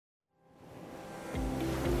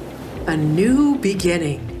A new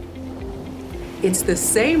beginning. It's the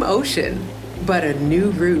same ocean, but a new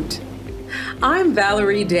route. I'm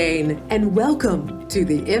Valerie Dane, and welcome to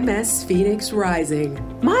the MS Phoenix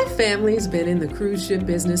Rising. My family's been in the cruise ship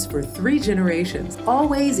business for 3 generations,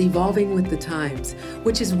 always evolving with the times,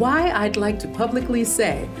 which is why I'd like to publicly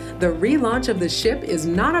say the relaunch of the ship is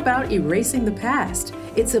not about erasing the past,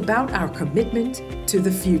 it's about our commitment to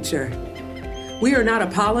the future. We are not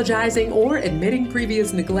apologizing or admitting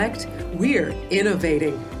previous neglect, we're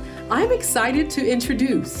innovating. I'm excited to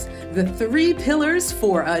introduce the 3 pillars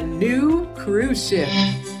for a new cruise ship.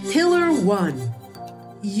 Pillar 1,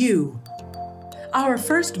 you. Our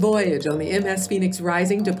first voyage on the MS Phoenix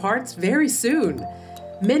Rising departs very soon.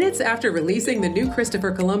 Minutes after releasing the new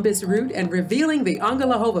Christopher Columbus route and revealing the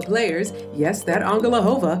Angelahova players, yes, that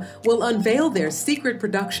Angelahova, will unveil their secret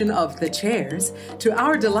production of The Chairs. To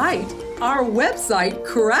our delight, our website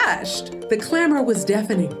crashed. The clamor was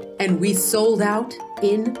deafening, and we sold out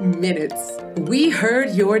in minutes. We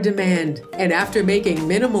heard your demand, and after making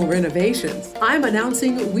minimal renovations, I'm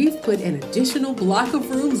announcing we've put an additional block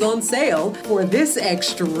of rooms on sale for this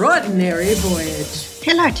extraordinary voyage.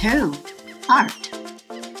 Pillar 2, art.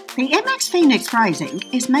 The MX Phoenix Rising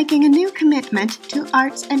is making a new commitment to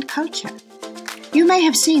arts and culture. You may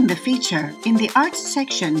have seen the feature in the arts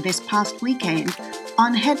section this past weekend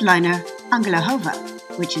on headliner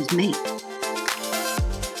Angelahova, which is me.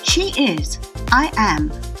 She is, I am,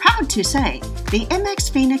 proud to say the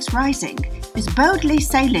MX Phoenix Rising is boldly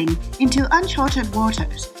sailing into uncharted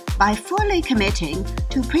waters by fully committing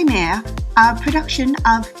to premiere our production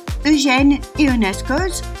of Eugène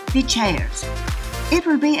Ionesco's The Chairs. It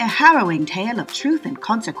will be a harrowing tale of truth and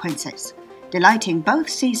consequences, delighting both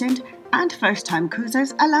seasoned and first-time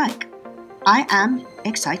cruisers alike. I am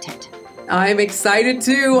excited. I'm excited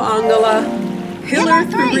too, Angela. Pillar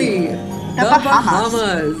 3, the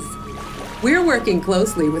Bahamas. We're working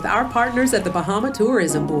closely with our partners at the Bahama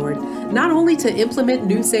Tourism Board, not only to implement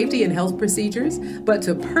new safety and health procedures, but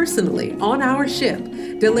to personally, on our ship,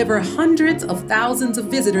 deliver hundreds of thousands of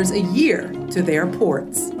visitors a year to their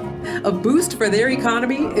ports. A boost for their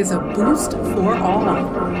economy is a boost for all.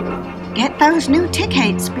 Get those new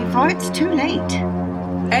tickets before it's too late.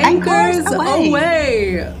 Anchors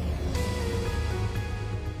away!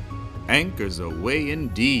 Anchors away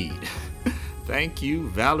indeed. Thank you,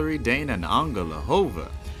 Valerie Dane and Angelahova.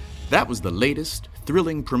 That was the latest,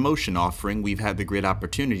 thrilling promotion offering we've had the great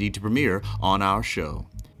opportunity to premiere on our show.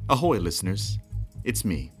 Ahoy, listeners. It's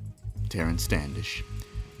me, Terrence Standish.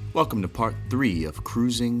 Welcome to part 3 of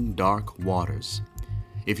Cruising Dark Waters.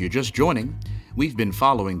 If you're just joining, we've been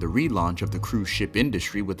following the relaunch of the cruise ship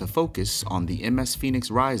industry with a focus on the MS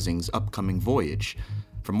Phoenix Rising's upcoming voyage.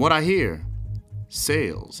 From what I hear,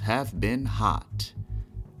 sales have been hot.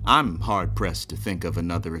 I'm hard-pressed to think of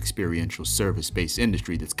another experiential service-based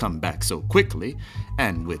industry that's come back so quickly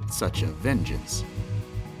and with such a vengeance.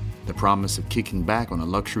 The promise of kicking back on a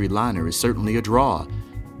luxury liner is certainly a draw,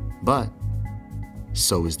 but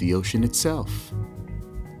so is the ocean itself.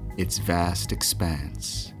 Its vast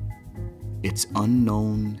expanse, its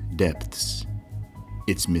unknown depths,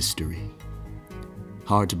 its mystery.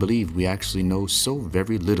 Hard to believe we actually know so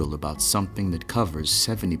very little about something that covers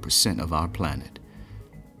 70% of our planet.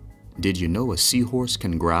 Did you know a seahorse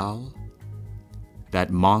can growl? That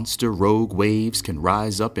monster rogue waves can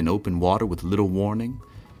rise up in open water with little warning?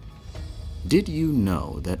 Did you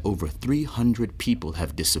know that over 300 people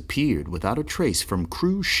have disappeared without a trace from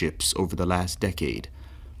cruise ships over the last decade?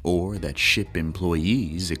 Or that ship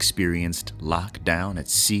employees experienced lockdown at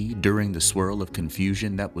sea during the swirl of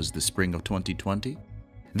confusion that was the spring of 2020?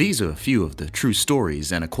 These are a few of the true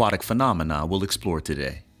stories and aquatic phenomena we'll explore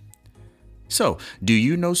today. So, do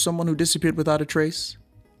you know someone who disappeared without a trace?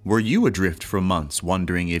 Were you adrift for months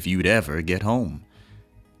wondering if you'd ever get home?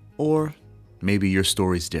 Or maybe your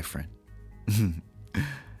story's different.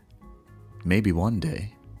 Maybe one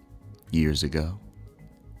day, years ago,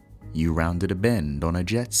 you rounded a bend on a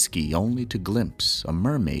jet ski only to glimpse a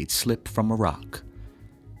mermaid slip from a rock.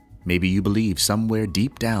 Maybe you believe somewhere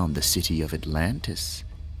deep down the city of Atlantis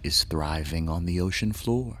is thriving on the ocean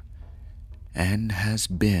floor and has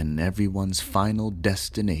been everyone's final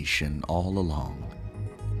destination all along.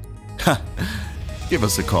 Ha! Give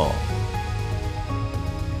us a call.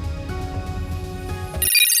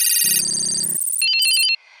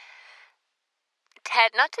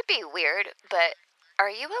 Ted, not to be weird, but are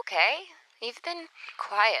you okay? You've been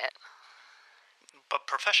quiet. But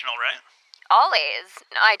professional, right? Always.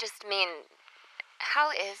 I just mean,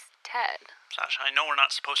 how is Ted? Sasha, I know we're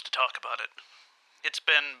not supposed to talk about it. It's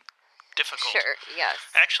been difficult. Sure,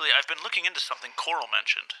 yes. Actually, I've been looking into something Coral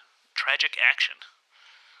mentioned. Tragic action.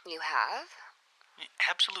 You have?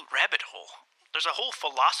 Absolute rabbit hole. There's a whole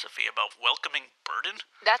philosophy about welcoming burden.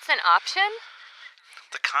 That's an option?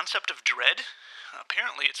 The concept of dread?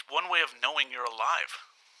 Apparently it's one way of knowing you're alive.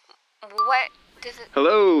 What does it...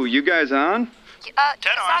 Hello, you guys on?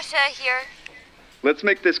 Ted on. Sasha here. Let's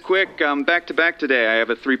make this quick. I'm back-to-back today. I have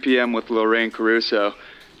a 3 p.m. with Lorraine Caruso.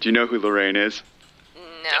 Do you know who Lorraine is? No.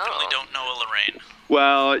 Definitely don't know a Lorraine.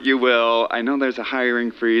 Well, you will. I know there's a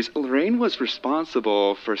hiring freeze. Lorraine was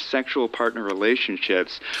responsible for sexual partner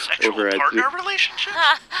relationships Sexual over at partner relationships?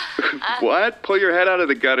 What? Pull your head out of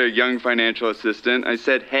the gutter, young financial assistant. I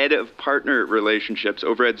said head of partner relationships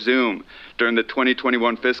over at Zoom during the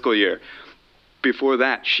 2021 fiscal year. Before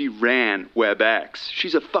that, she ran WebEx.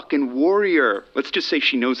 She's a fucking warrior. Let's just say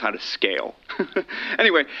she knows how to scale.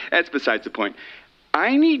 Anyway, that's besides the point.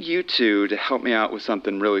 I need you two to help me out with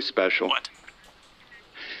something really special. What?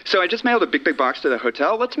 So I just mailed a big box to the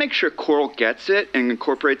hotel. Let's make sure Coral gets it and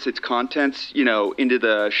incorporates its contents, into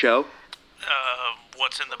the show.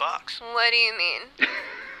 What's in the box? What do you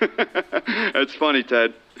mean? That's funny,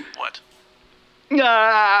 Ted. What?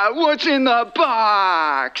 What's in the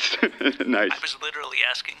box? Nice. I was literally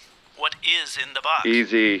asking, what is in the box?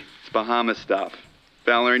 Easy. It's Bahama stuff.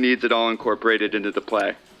 Valerie needs it all incorporated into the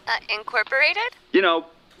play. Incorporated?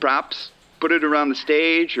 Props. Put it around the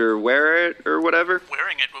stage or wear it or whatever.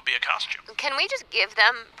 Wearing it would be a costume. Can we just give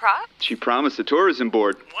them props? She promised the tourism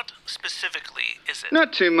board. What specifically is it?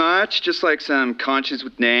 Not too much, just like some conches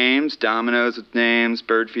with names, dominoes with names,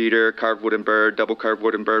 bird feeder, carved wooden bird, double carved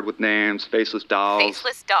wooden bird with names, faceless dolls.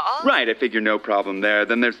 Faceless dolls? Right, I figure no problem there.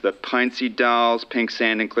 Then there's the pine seed dolls, pink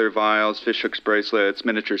sand and clear vials, fish hooks bracelets,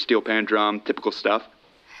 miniature steel pan drum, typical stuff.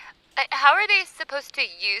 How are they supposed to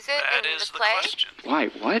use it That in is the the play? question. Why,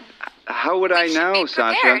 what? How would I know, We should be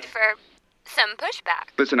Sasha? prepared for some pushback.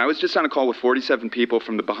 Listen, I was just on a call with 47 people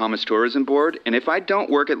from the Bahamas Tourism Board, and if I don't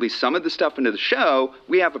work at least some of the stuff into the show,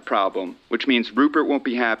 we have a problem. Which means Rupert won't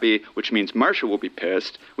be happy, which means Marcia will be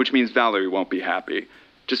pissed, which means Valerie won't be happy.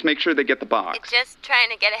 Just make sure they get the box. Just trying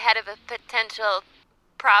to get ahead of a potential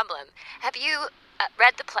problem. Have you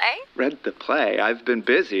read the play? Read the play? I've been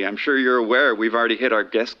busy. I'm sure you're aware we've already hit our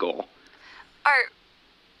guest goal.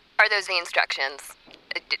 Are those the instructions?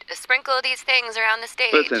 Sprinkle these things around the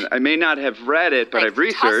stage. Listen, I may not have read it, but I've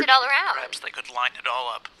researched. Toss it all around. Perhaps they could line it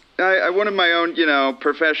all up. I wanted my own,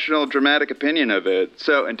 professional, dramatic opinion of it.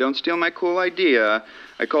 So, and don't steal my cool idea,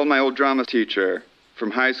 I called my old drama teacher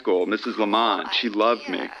from high school, Mrs. Lamont. She loved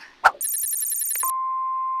me.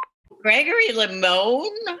 Gregory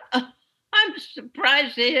Limon? I'm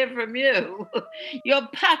surprised to hear from you. Your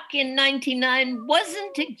puck in 99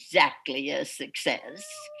 wasn't exactly a success.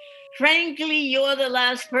 Frankly, you're the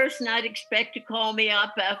last person I'd expect to call me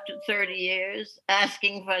up after 30 years,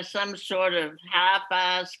 asking for some sort of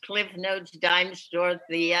half-ass Cliff Notes dime store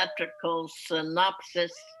theatrical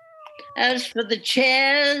synopsis. As for the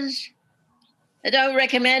chairs, I don't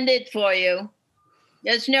recommend it for you.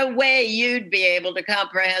 There's no way you'd be able to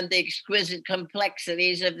comprehend the exquisite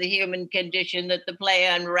complexities of the human condition that the play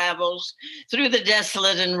unravels through the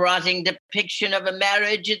desolate and rotting depiction of a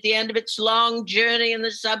marriage at the end of its long journey and the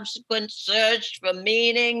subsequent search for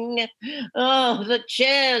meaning. Oh, the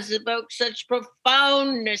chairs evoke such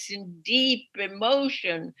profoundness and deep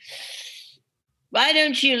emotion. Why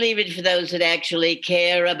don't you leave it for those that actually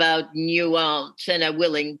care about nuance and are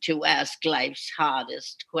willing to ask life's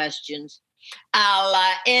hardest questions?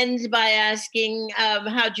 I'll end by asking,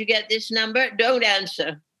 how'd you get this number? Don't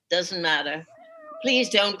answer. Doesn't matter. Please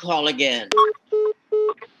don't call again.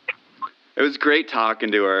 It was great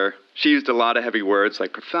talking to her. She used a lot of heavy words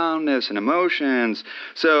like profoundness and emotions.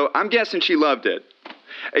 So I'm guessing she loved it.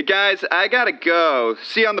 Hey, guys, I gotta go.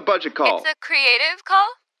 See you on the budget call. It's a creative call?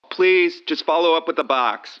 Please, just follow up with the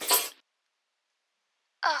box.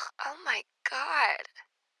 Oh my God.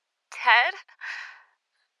 Ted?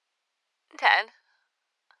 Ted?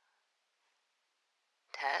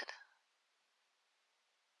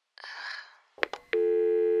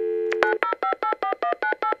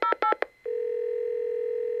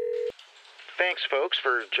 Thanks, folks,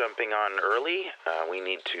 for jumping on early. We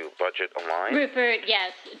need to budget align. Rupert,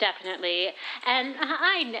 yes, definitely. And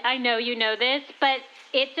I know you know this, but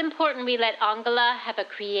it's important we let Angela have a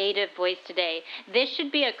creative voice today. This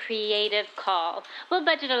should be a creative call. We'll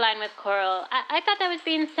budget align with Coral. I thought that was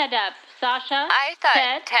being set up. Sasha? I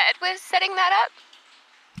thought Ted was setting that up.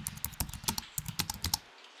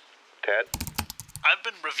 Ted? I've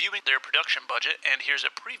been reviewing their production budget, and here's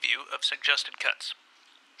a preview of suggested cuts.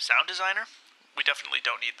 Sound designer? We definitely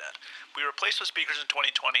don't need that. We replaced the speakers in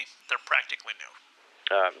 2020. They're practically new.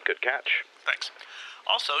 Good catch. Thanks.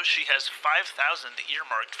 Also, she has 5,000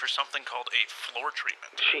 earmarked for something called a floor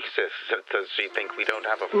treatment. Jesus, does she think we don't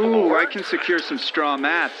have a Ooh, floor? I can secure some straw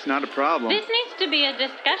mats, not a problem. This needs to be a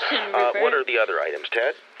discussion, Rupert. What are the other items,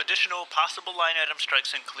 Ted? Additional possible line item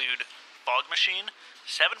strikes include fog machine,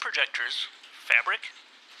 7 projectors, fabric,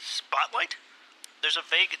 spotlight. There's a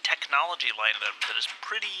vague technology line item that is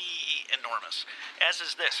pretty enormous, as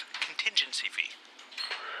is this contingency fee.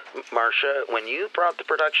 Marcia, when you brought the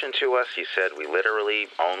production to us, you said we literally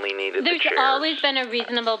only needed There's the chairs. always been a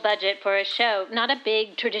reasonable budget for a show, not a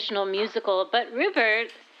big traditional musical, but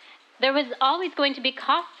Rupert, there was always going to be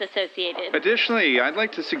costs associated. Additionally, I'd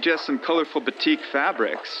like to suggest some colorful batik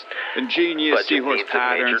fabrics, ingenious Budget seahorse needs a major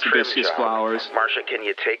patterns, trim hibiscus job. flowers. Marcia, can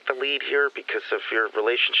you take the lead here because of your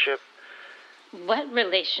relationship? What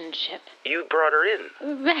relationship? You brought her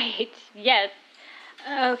in. Right, yes.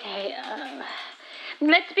 Okay,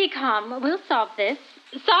 let's be calm. We'll solve this.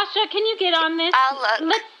 Sasha, can you get on this? I'll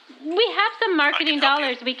look. We have some marketing help you.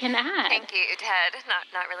 dollars we can add. Thank you, Ted.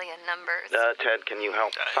 Not really in numbers. Ted, can you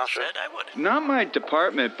help I Sasha? said I would. Not my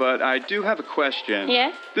department, but I do have a question.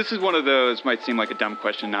 Yes? This is one of those might seem like a dumb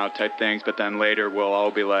question now type things, but then later we'll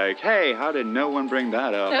all be like, hey, how did no one bring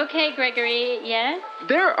that up? Okay, Gregory, yes?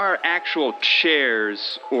 There are actual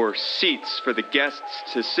chairs or seats for the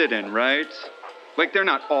guests to sit in, right? Like they're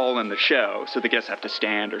not all in the show, so the guests have to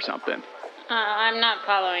stand or something. I'm not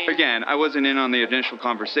following. Again, I wasn't in on the initial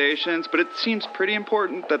conversations, but it seems pretty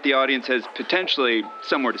important that the audience has potentially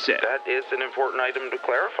somewhere to sit. That is an important item to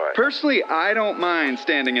clarify. Personally, I don't mind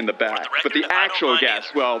standing in the back, but the I don't actual mind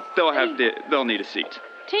guests, either. well, they'll need a seat.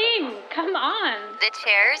 Team, come on. The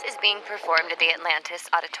Chairs is being performed at the Atlantis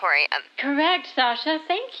Auditorium. Correct, Sasha.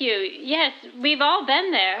 Thank you. Yes, we've all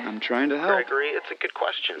been there. I'm trying to help. Gregory, it's a good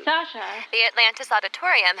question. Sasha, The Atlantis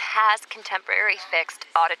Auditorium has contemporary fixed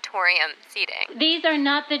auditorium seating. these are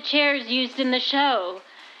not the chairs used in the show.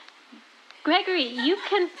 Gregory, you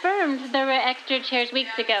confirmed there were extra chairs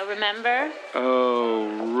weeks ago, remember? Oh,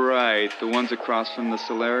 right. The ones across from the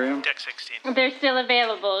solarium? Deck 16. They're still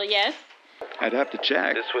available, yes? I'd have to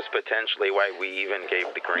check. This was potentially why we even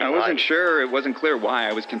gave the green I light. wasn't sure. It wasn't clear why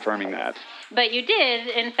I was confirming that. But you did,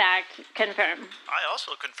 in fact, confirm. I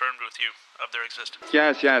also confirmed with you of their existence.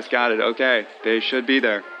 Yes, got it. Okay. They should be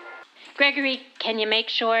there. Gregory, can you make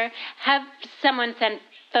sure? Have someone send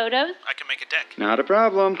photos? I can make a deck. Not a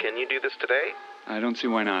problem. Can you do this today? I don't see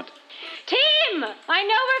why not. Team! I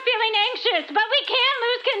know we're feeling anxious, but we can't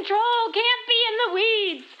lose control. Can't be in the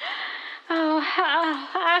weeds.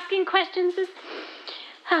 Asking questions is...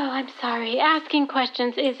 Oh, I'm sorry. Asking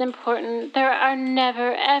questions is important. There are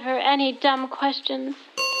never, ever any dumb questions.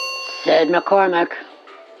 Sid McCormick.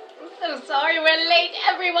 So sorry we're late,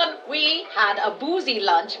 everyone. We had a boozy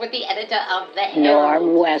lunch with the editor of the Herald. Norm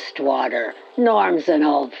Westwater. Norm's an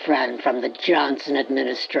old friend from the Johnson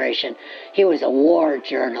administration. He was a war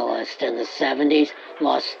journalist in the 70s,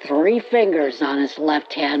 lost 3 fingers on his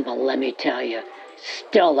left hand, but let me tell you,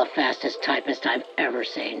 still the fastest typist I've ever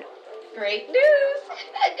seen. Great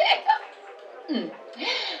news.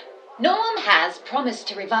 Norm has promised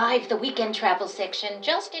to revive the weekend travel section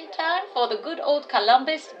just in time for the good old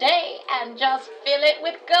Columbus Day and just fill it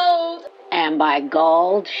with gold. And by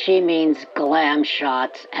gold, she means glam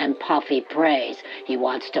shots and puffy praise. He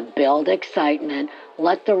wants to build excitement,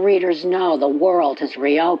 let the readers know the world has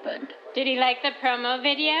reopened. Did he like the promo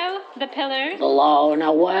video? The pillars? Blown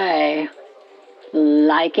away.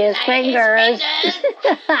 Like his fingers.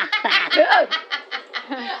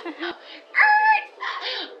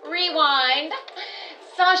 Rewind.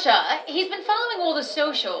 Sasha, he's been following all the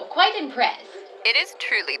social. Quite impressed. It is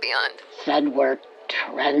truly beyond. Said we're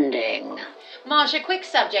trending. Marcia, quick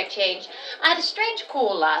subject change. I had a strange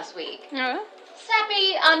call last week. Oh?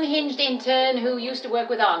 Sappy, unhinged intern who used to work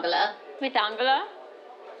with Angela. With Angela?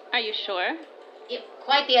 Are you sure? Yep,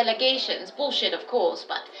 quite the allegations. Bullshit, of course,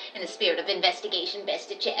 but in the spirit of investigation, best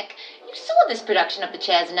to check. You saw this production of The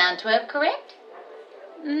Chairs in Antwerp, correct?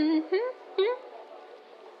 Mm-hmm.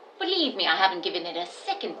 Believe me, I haven't given it a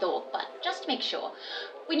second thought, but just to make sure.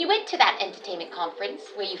 When you went to that entertainment conference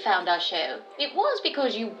where you found our show, it was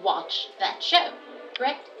because you watched that show,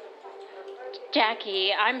 correct?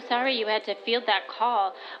 Jackie, I'm sorry you had to field that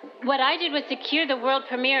call. What I did was secure the world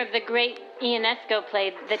premiere of the great Ionesco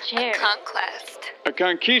play, The Chairs. Conquest. A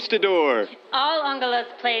conquistador. All Angela's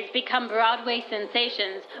plays become Broadway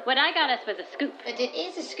sensations. What I got us was a scoop. But it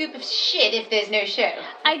is a scoop of shit if there's no show.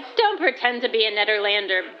 I don't pretend to be a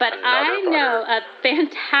Netherlander, but I know a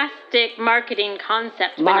fantastic marketing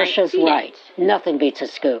concept. Marcia's right. Nothing beats a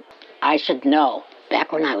scoop. I should know.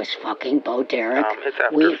 Back when I was fucking Bo Derek, It's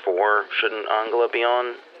after 4. Shouldn't Angela be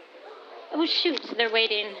on? Oh, shoot, they're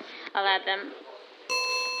waiting. I'll add them.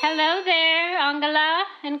 Hello there, Angela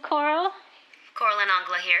and Coral. Coral and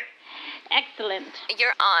Angela here. Excellent.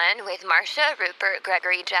 You're on with Marcia, Rupert,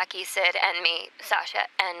 Gregory, Jackie, Sid, and me, Sasha,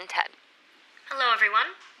 and Ted. Hello,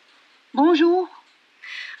 everyone. Bonjour.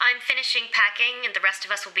 I'm finishing packing, and the rest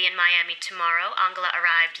of us will be in Miami tomorrow. Angela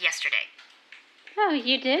arrived yesterday. Oh,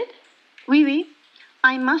 you did? Oui, oui.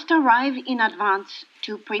 I must arrive in advance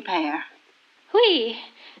to prepare. Oui.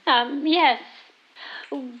 Yes.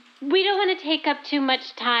 We don't want to take up too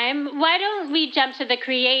much time. Why don't we jump to the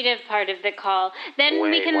creative part of the call? Then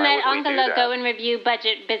we can let Angela go and review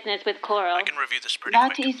budget business with Coral. I can review this pretty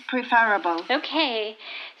That quick. is preferable. Okay.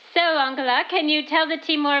 So, Angela, can you tell the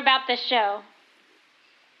team more about the show?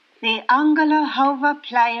 The Angela Hova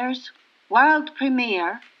Players world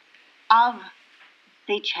premiere of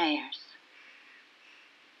The Chairs.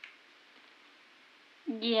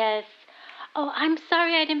 Yes. Oh, I'm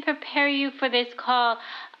sorry I didn't prepare you for this call.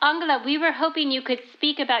 Angela, we were hoping you could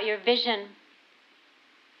speak about your vision.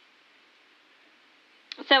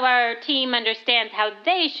 So our team understands how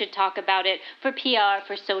they should talk about it for PR,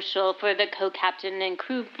 for social, for the co-captain and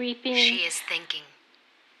crew briefing. She is thinking.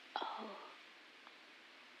 Oh.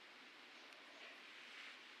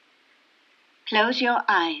 Close your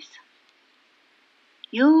eyes.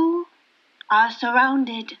 You are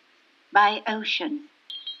surrounded by ocean.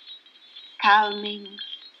 Calming,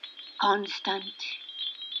 constant,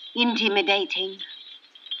 intimidating.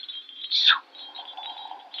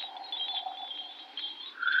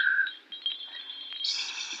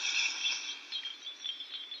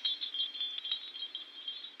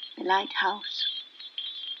 The lighthouse,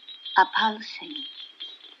 a pulsing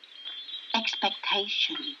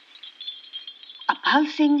expectation. A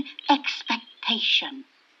pulsing expectation.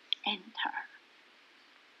 Enter.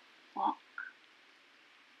 Walk.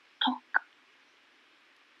 Talk.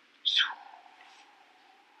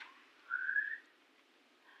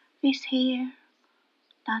 This here,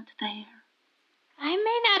 that there. I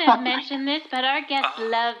may not have Spotlight. mentioned this, but our guests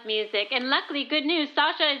love music. And luckily, good news,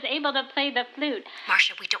 Sasha is able to play the flute.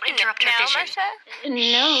 Marcia, we don't interrupt her Now, vision.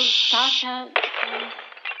 Marcia? No, Sasha.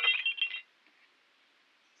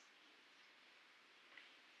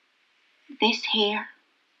 This here,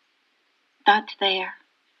 that there.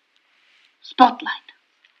 Spotlight.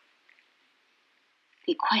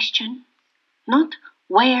 The question, not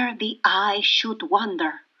where the eye should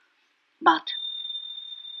wander, but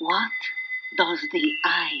what does the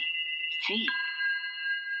eye see?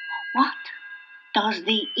 What does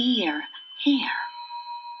the ear hear?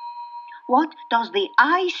 What does the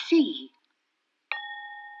eye see?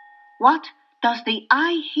 What does the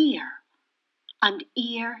eye hear and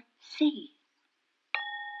ear see?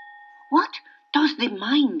 What does the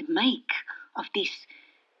mind make of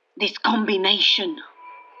this combination?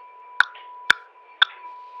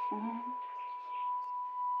 Oh,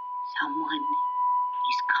 someone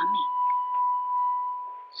is coming.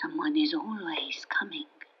 Someone is always coming.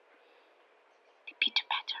 The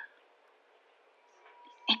pitter-patter,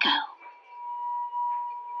 the echo,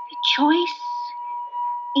 the choice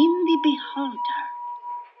in the beholder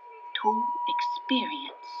to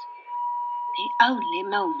experience the only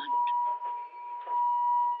moment.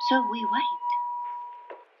 So we wait,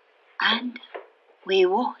 and we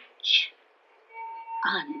watch,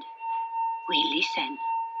 and we listen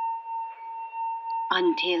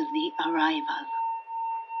until the arrival.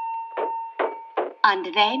 And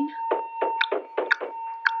then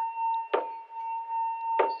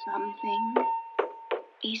something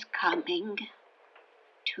is coming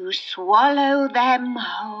to swallow them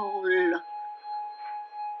whole.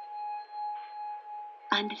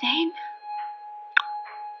 And then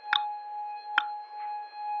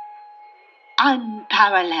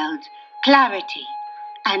unparalleled clarity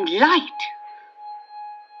and light.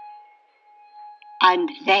 And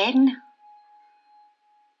then,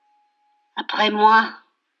 après moi,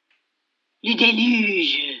 le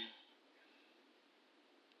déluge.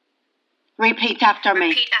 Repeat after me.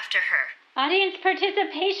 Repeat after her. Audience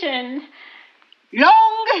participation.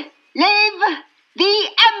 Long live the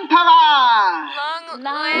Emperor! Long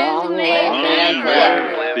live the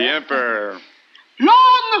Emperor! The Emperor.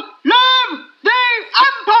 Long live the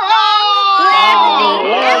Emperor! Long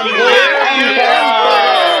live the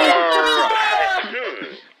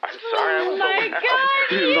I'm sorry. Oh my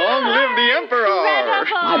God! Long live the Emperor!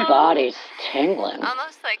 My body's tingling.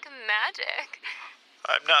 Almost like magic.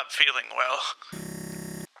 I'm not feeling well.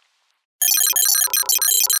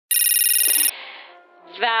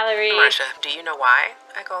 Valerie, Marcia, do you know why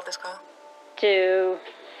I called this call? to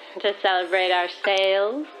celebrate our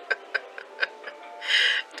sales.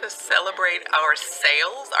 To celebrate our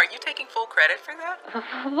sales? Are you taking full credit for that?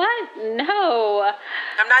 What? No.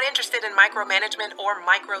 I'm not interested in micromanagement or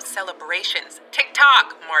micro celebrations.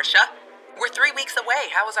 TikTok, Marcia. We're 3 weeks away.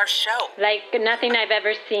 How was our show? Like nothing I've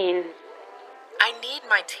ever seen. I need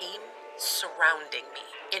my team surrounding me,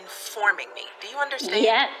 informing me. Do you understand?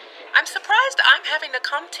 Yes. I'm surprised I'm having to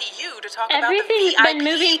come to you to talk about the VIP Everything's been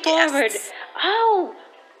moving forward. guests. Oh,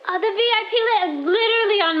 the VIP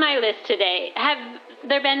literally on my list today. Have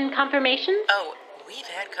there been confirmations? Oh, we've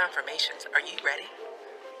had confirmations. Are you ready?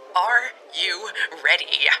 Are you ready?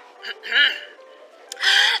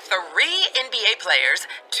 3 NBA players,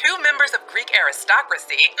 2 members of Greek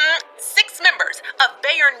aristocracy, 6 members of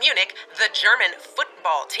Bayern Munich, the German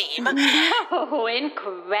football team. Oh,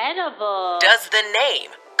 incredible. Does the name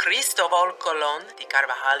Cristobal Colon de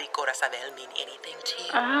Carvajal y Corazabel mean anything to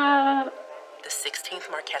you? The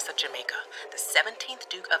 16th Marquess of Jamaica, the 17th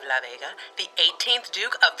Duke of La Vega, the 18th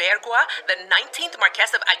Duke of Vergua, the 19th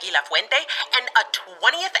Marquess of Aguila Fuente, and a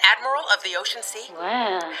 20th Admiral of the Ocean Sea.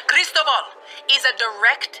 Wow. Cristobal is a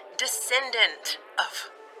direct descendant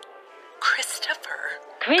of Christopher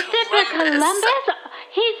Columbus?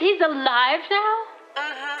 He's alive now?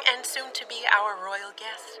 And soon to be our royal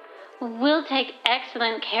guest. We'll take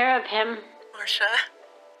excellent care of him. Marcia,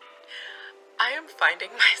 I am finding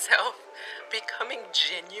myself becoming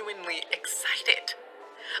genuinely excited.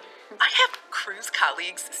 I have cruise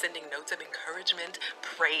colleagues sending notes of encouragement,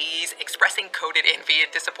 praise, expressing coded envy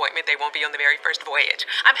and disappointment they won't be on the very first voyage.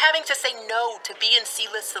 I'm having to say no to B and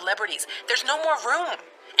C-list celebrities. There's no more room,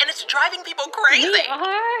 and it's driving people crazy. We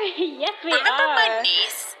are? Yes, we Remember are. my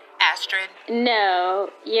niece, Astrid? No,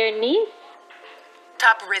 your niece?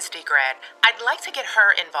 Top RISD grad. I'd like to get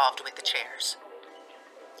her involved with the chairs.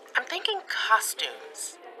 I'm thinking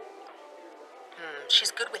costumes. She's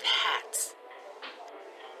good with hats.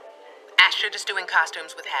 Astrid is doing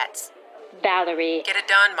costumes with hats. Valerie. Get it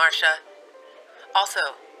done, Marcia. Also,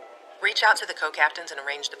 reach out to the co-captains and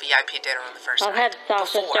arrange the VIP dinner on the first I'll night. have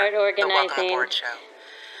Sasha before start the Welcome organizing. Aboard show.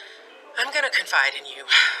 I'm gonna confide in you,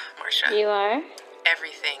 Marcia. You are?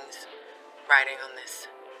 Everything's riding on this.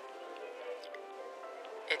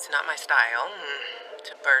 It's not my style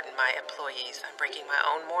to burden my employees. I'm breaking my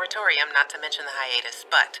own moratorium, not to mention the hiatus.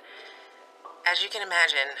 But, as you can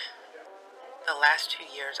imagine, the last 2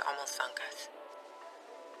 years almost sunk us.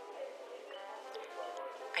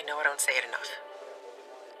 I know I don't say it enough,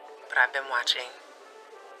 but I've been watching,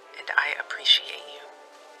 and I appreciate you.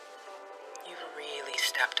 You've really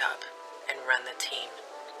stepped up and run the team.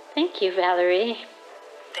 Thank you, Valerie.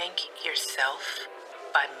 Thank yourself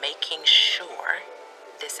by making sure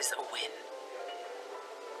this is a win.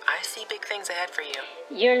 I see big things ahead for you.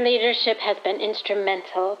 Your leadership has been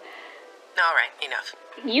instrumental. All right, enough.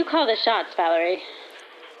 You call the shots, Valerie.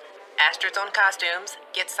 Astrid's on costumes.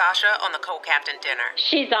 Get Sasha on the co-captain dinner.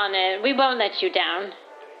 She's on it. We won't let you down.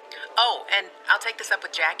 Oh, and I'll take this up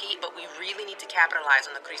with Jackie, but we really need to capitalize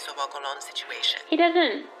on the Cristobal Colon situation. He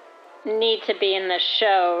doesn't need to be in the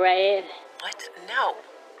show, right? What? No.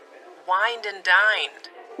 Wined and dined.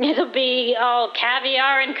 It'll be all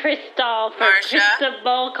caviar and crystal for Marcia,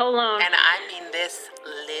 Cristobal Colon. And I mean this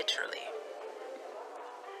literally.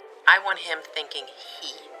 I want him thinking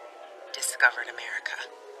he discovered America.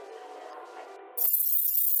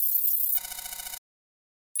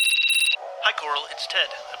 Hi, Coral. It's Ted.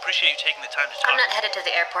 Appreciate you taking the time to talk. I'm not headed to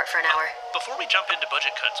the airport for an hour. Before we jump into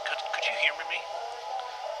budget cuts, could you humor me?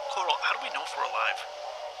 Coral, how do we know if we're alive?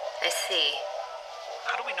 I see.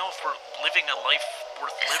 How do we know if we're living a life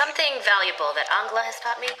worth living? Something valuable that Angela has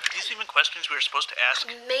taught me. These even questions we were supposed to ask.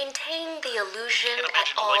 Maintain the illusion I can't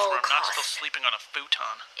at imagine a life all where I'm not costs. still sleeping on a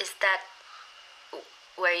futon. Is that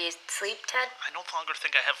where you sleep, Ted? I no longer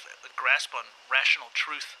think I have a grasp on rational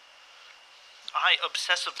truth. I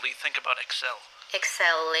obsessively think about Excel.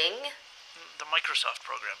 Excelling? The Microsoft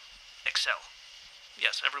program. Excel.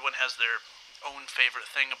 Yes, everyone has their own favorite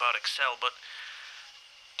thing about Excel, but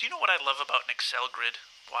do you know what I love about an Excel grid?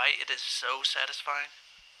 Why it is so satisfying?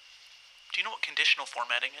 Do you know what conditional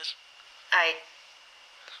formatting is? I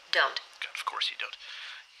don't. God, of course you don't.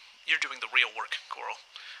 You're doing the real work, Coral.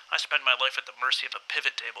 I spend my life at the mercy of a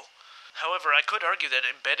pivot table. However, I could argue that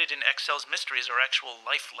embedded in Excel's mysteries are actual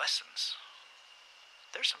life lessons.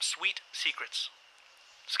 There's some sweet secrets.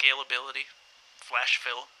 Scalability, flash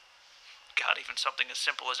fill. God, even something as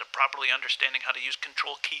simple as properly understanding how to use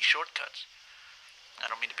control key shortcuts. I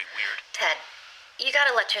don't mean to be weird. Ted, you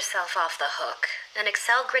gotta let yourself off the hook. An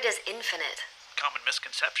Excel grid is infinite. Common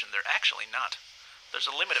misconception, they're actually not. There's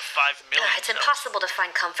a limit of 5 million It's cells. impossible to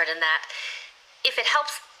find comfort in that. If it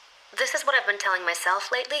helps, this is what I've been telling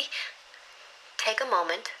myself lately. Take a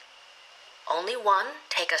moment Only one.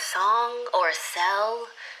 Take a song or a cell,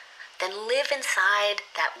 then live inside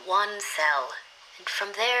that one cell. And from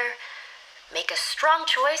there, make a strong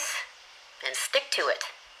choice and stick to it.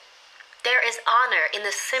 There is honor in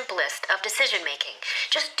the simplest of decision-making.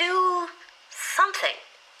 Just do something.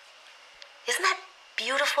 Isn't that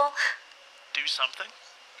beautiful? Do something?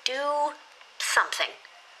 Do something.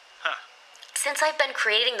 Huh. Since I've been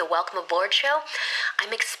creating the Welcome Aboard show,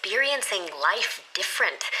 I'm experiencing life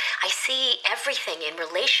different. I see everything in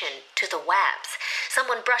relation to the WABs.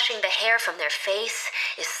 Someone brushing the hair from their face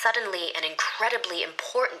is suddenly an incredibly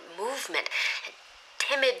important movement.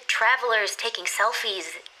 Timid travelers taking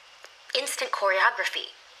selfies, instant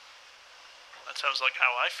choreography. That sounds like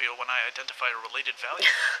how I feel when I identify a related value.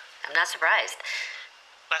 I'm not surprised.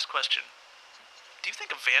 Last question. Do you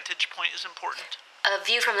think a vantage point is important? A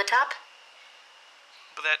view from the top?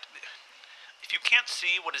 But that, if you can't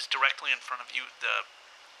see what is directly in front of you, the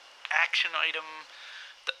action item,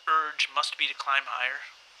 the urge must be to climb higher.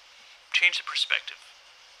 Change the perspective.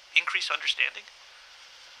 Increase understanding.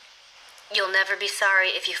 You'll never be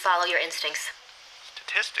sorry if you follow your instincts.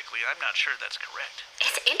 Statistically, I'm not sure that's correct.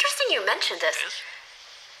 It's interesting you mentioned this. It is?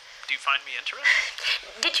 Do you find me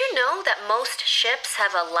interesting? Did you know that most ships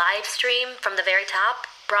have a live stream from the very top,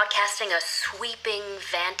 broadcasting a sweeping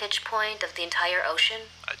vantage point of the entire ocean?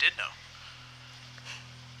 I did know.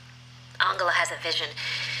 Angela has a vision.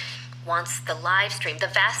 Wants the live stream, the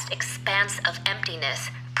vast expanse of emptiness,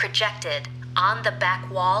 projected on the back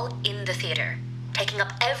wall in the theater, taking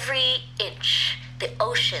up every inch. The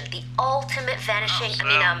ocean, the ultimate vantage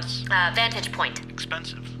point.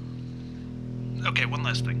 Expensive. Okay, one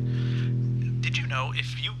last thing. Did you know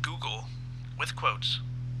if you Google, with quotes,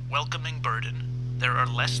 welcoming burden, there are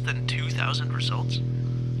less than 2,000 results?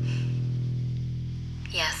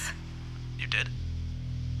 Yes. You did?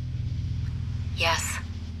 Yes.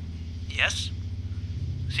 Yes?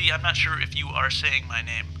 See, I'm not sure if you are saying my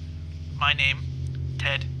name. My name,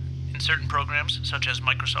 Ted, in certain programs, such as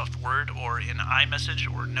Microsoft Word or in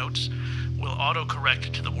iMessage or Notes, will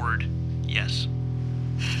autocorrect to the word yes.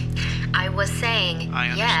 I was saying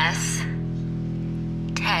yes,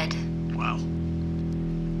 Ted. Wow.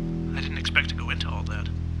 I didn't expect to go into all that.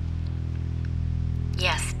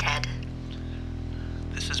 Yes, Ted.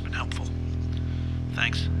 This has been helpful.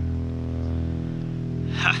 Thanks.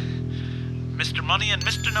 Ha! Mr. Money and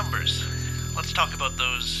Mr. Numbers. Let's talk about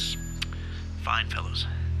those fine fellows.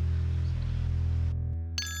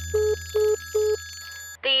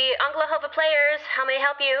 The Anglahova Players, how may I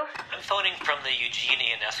help you? I'm phoning from the Eugene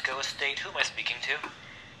Ionesco estate. Who am I speaking to?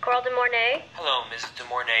 Coral de Mornay. Hello, Ms. de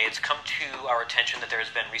Mornay. It's come to our attention that there has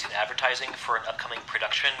been recent advertising for an upcoming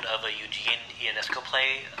production of a Eugene Ionesco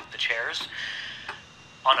play, The Chairs,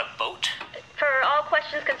 on a boat. For all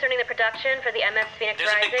questions concerning the production for the MS Phoenix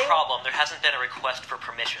There's Rising... a big problem. There hasn't been a request for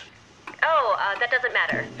permission. Oh, that doesn't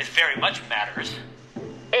matter. It very much matters.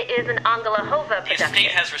 It is an Anglahova production. The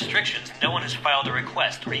estate has restrictions. No one has filed a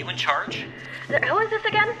request. Are you in charge? Who is this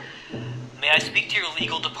again? May I speak to your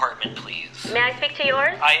legal department, please? May I speak to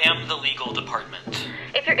yours? I am the legal department.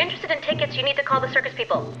 If you're interested in tickets, you need to call the circus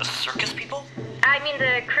people. The circus people? I mean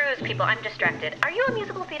the cruise people. I'm distracted. Are you a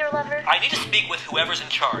musical theater lover? I need to speak with whoever's in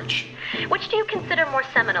charge. Which do you consider more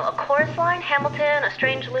seminal? A chorus line, Hamilton, a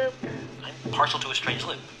strange loop? I'm partial to a strange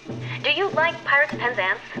loop. Do you like Pirates of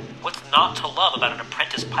Penzance? What's not to love about an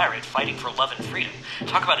apprentice pirate fighting for love and freedom?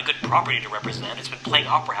 Talk about a good property to represent. It's been playing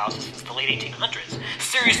opera houses since the late 1800s.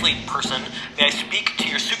 Seriously, person, may I speak to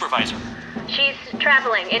your supervisor? She's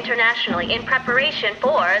traveling internationally in preparation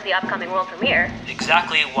for the upcoming world premiere.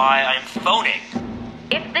 Exactly why I'm phoning.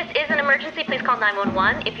 If this is an emergency, please call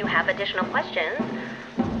 911 if you have additional questions.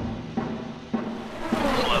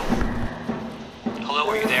 Hello? Hello,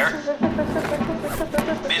 are you there?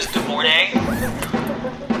 Ms. de Mornay?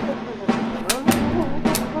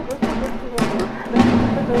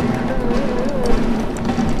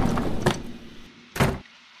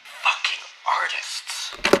 Fucking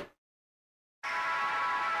artists.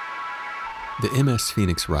 The MS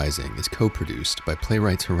Phoenix Rising is co-produced by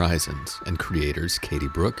Playwrights Horizons and creators Katie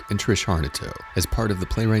Brooke and Trish Harnito as part of the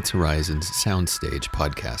Playwrights Horizons Soundstage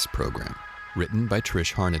podcast program. Written by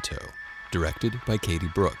Trish Harnito. Directed by Katie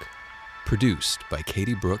Brooke. Produced by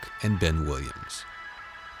Katie Brooke and Ben Williams.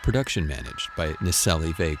 Production managed by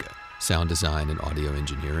Niseli Vega. Sound design and audio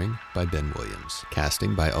engineering by Ben Williams.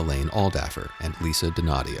 Casting by Elaine Aldaffer and Lisa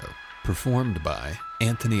Donadio. Performed by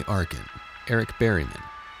Anthony Arkin, Eric Berryman,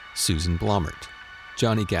 Susan Blomert,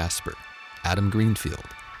 Johnny Gasper, Adam Greenfield,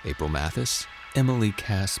 April Mathis, Emily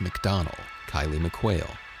Cass McDonnell, Kylie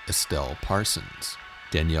McQuail, Estelle Parsons,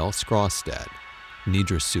 Danielle Skrawstad,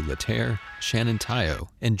 Nidra Sulater, Shannon Tayo,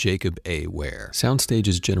 and Jacob A. Ware.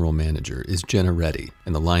 Soundstage's general manager is Jenna Reddy,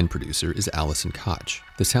 and the line producer is Allison Koch.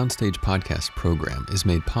 The Soundstage podcast program is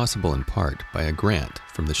made possible in part by a grant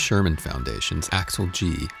from the Sherman Foundation's Axel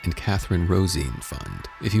G. and Catherine Rosine Fund.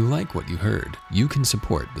 If you like what you heard, you can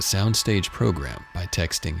support the Soundstage program by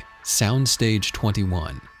texting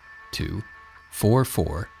Soundstage21 to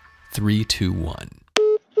 44321.